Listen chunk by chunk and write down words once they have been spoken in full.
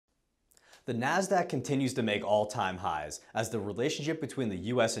The Nasdaq continues to make all-time highs as the relationship between the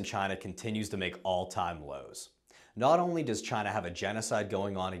US and China continues to make all-time lows. Not only does China have a genocide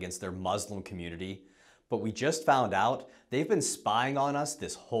going on against their Muslim community, but we just found out they've been spying on us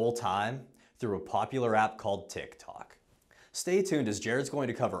this whole time through a popular app called Tik tok. Stay tuned as Jared's going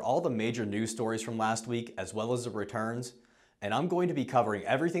to cover all the major news stories from last week as well as the returns, and I'm going to be covering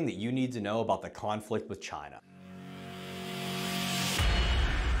everything that you need to know about the conflict with China.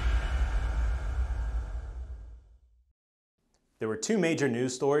 There were two major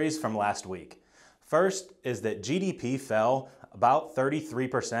news stories from last week. First is that GDP fell about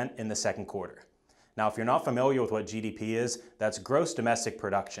 33% in the second quarter. Now, if you're not familiar with what GDP is, that's gross domestic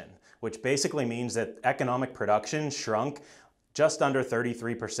production, which basically means that economic production shrunk just under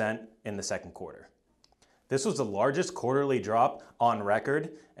 33% in the second quarter. This was the largest quarterly drop on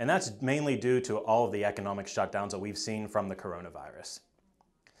record, and that's mainly due to all of the economic shutdowns that we've seen from the coronavirus.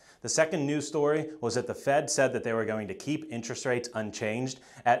 The second news story was that the Fed said that they were going to keep interest rates unchanged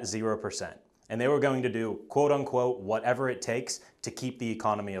at 0%, and they were going to do quote unquote whatever it takes to keep the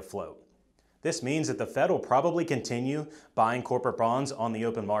economy afloat. This means that the Fed will probably continue buying corporate bonds on the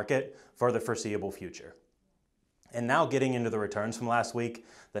open market for the foreseeable future. And now getting into the returns from last week,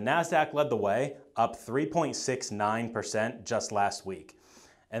 the Nasdaq led the way, up 3.69% just last week.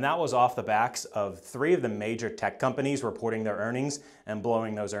 And that was off the backs of three of the major tech companies reporting their earnings and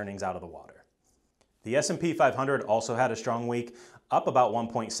blowing those earnings out of the water. The S&P 500 also had a strong week, up about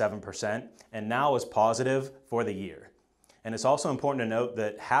 1.7%, and now is positive for the year. And it's also important to note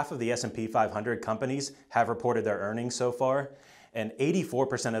that half of the S&P 500 companies have reported their earnings so far, and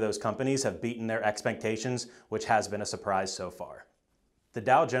 84% of those companies have beaten their expectations, which has been a surprise so far. The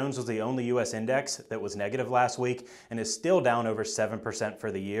Dow Jones was the only US index that was negative last week and is still down over 7%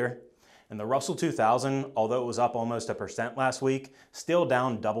 for the year. And the Russell 2000, although it was up almost 1% last week, still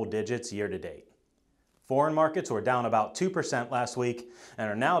down double digits year to date. Foreign markets were down about 2% last week and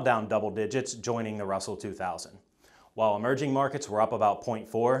are now down double digits, joining the Russell 2000. While emerging markets were up about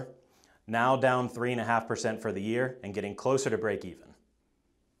 0.4%, now down 3.5% for the year and getting closer to break even.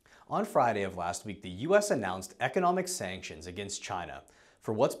 On Friday of last week, the US announced economic sanctions against China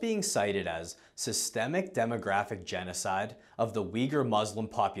for what's being cited as systemic demographic genocide of the Uyghur Muslim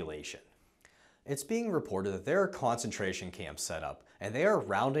population. It's being reported that there are concentration camps set up, and they are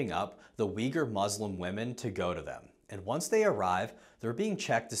rounding up the Uyghur Muslim women to go to them. And once they arrive, they're being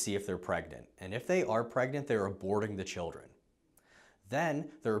checked to see if they're pregnant. And if they are pregnant, they're aborting the children. Then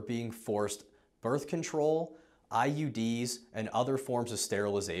they're being forced birth control, IUDs, and other forms of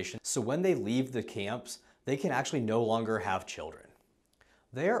sterilization. So when they leave the camps, they can actually no longer have children.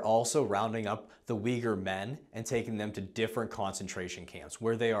 They are also rounding up the Uyghur men and taking them to different concentration camps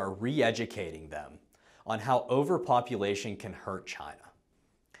where they are re-educating them on how overpopulation can hurt China.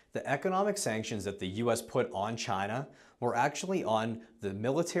 The economic sanctions that the US put on China were actually on the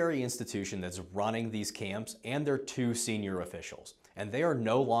military institution that's running these camps and their two senior officials, and they are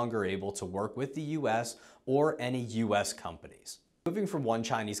no longer able to work with the US or any US companies. Moving from one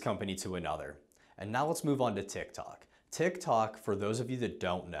Chinese company to another, and now let's move on to Tik tok. Tik tok, for those of you that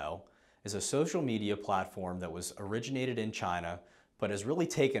don't know, is a social media platform that was originated in China, but has really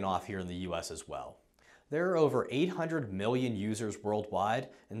taken off here in the US as well. There are over 800 million users worldwide,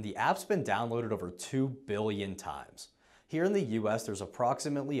 and the app's been downloaded over 2 billion times. Here in the US, there's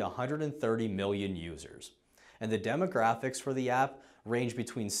approximately 130 million users, and the demographics for the app range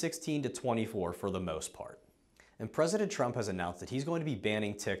between 16 to 24 for the most part. And President Trump has announced that he's going to be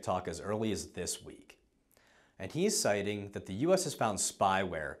banning Tik tok as early as this week. And he's citing that the US has found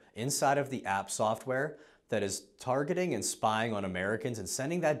spyware inside of the app software that is targeting and spying on Americans and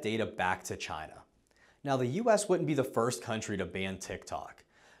sending that data back to China. Now, the US wouldn't be the first country to ban Tik tok,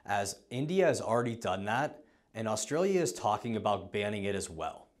 as India has already done that, and Australia is talking about banning it as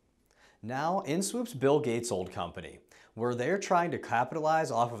well. Now, in swoops Bill Gates' old company, where they're trying to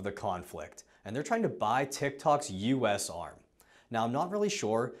capitalize off of the conflict, and they're trying to buy Tik tok's US arm. Now, I'm not really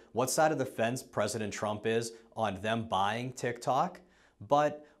sure what side of the fence President Trump is on them buying Tik tok,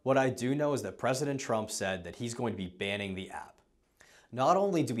 but what I do know is that President Trump said that he's going to be banning the app. Not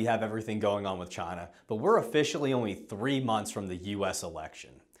only do we have everything going on with China, but we're officially only 3 months from the US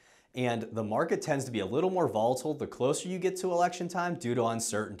election. And the market tends to be a little more volatile the closer you get to election time due to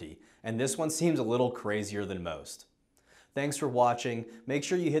uncertainty, and this one seems a little crazier than most. Thanks for watching. Make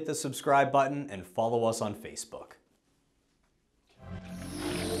sure you hit the subscribe button and follow us on Facebook.